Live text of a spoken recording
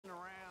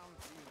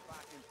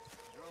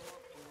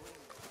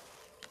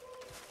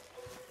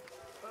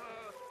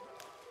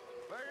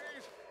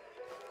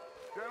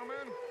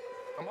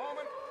a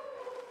moment.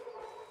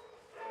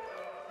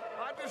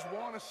 I just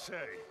want to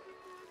say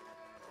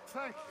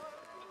thank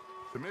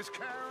you to Miss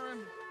Karen,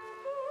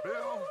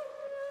 Bill,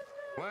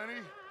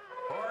 Lenny,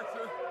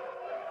 Arthur.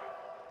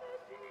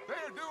 They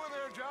are doing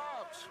their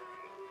jobs.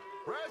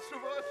 Rest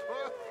of us,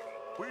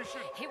 we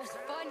should... It was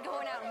fun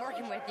going out and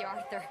working with you,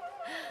 Arthur.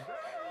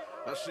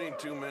 I've seen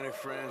too many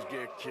friends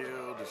get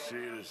killed to see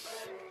it as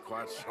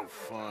quite so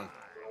fun.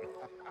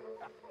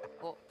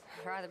 Well,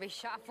 I'd rather be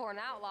shot for an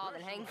outlaw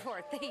than hanged for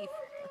a thief.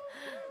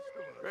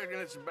 Reckon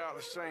it's about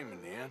the same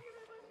in the end.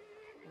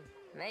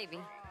 Maybe.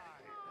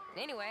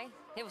 Anyway,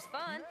 it was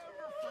fun.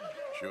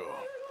 Sure.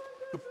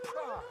 The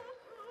pride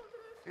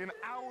in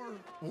our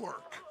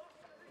work.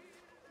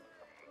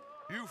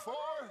 You four,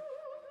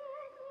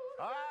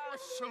 I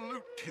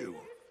salute you.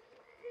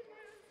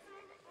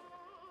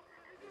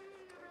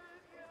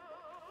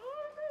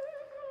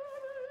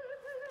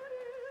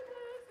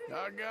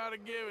 I gotta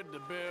give it to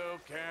Bill,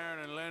 Karen,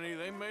 and Lenny.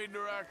 They made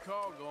the right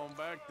call going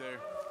back there.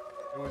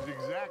 It was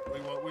exactly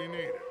what we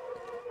needed.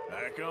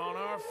 Back on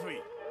our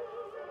feet.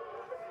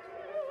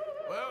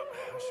 Well,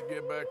 I should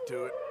get back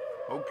to it.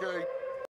 Okay.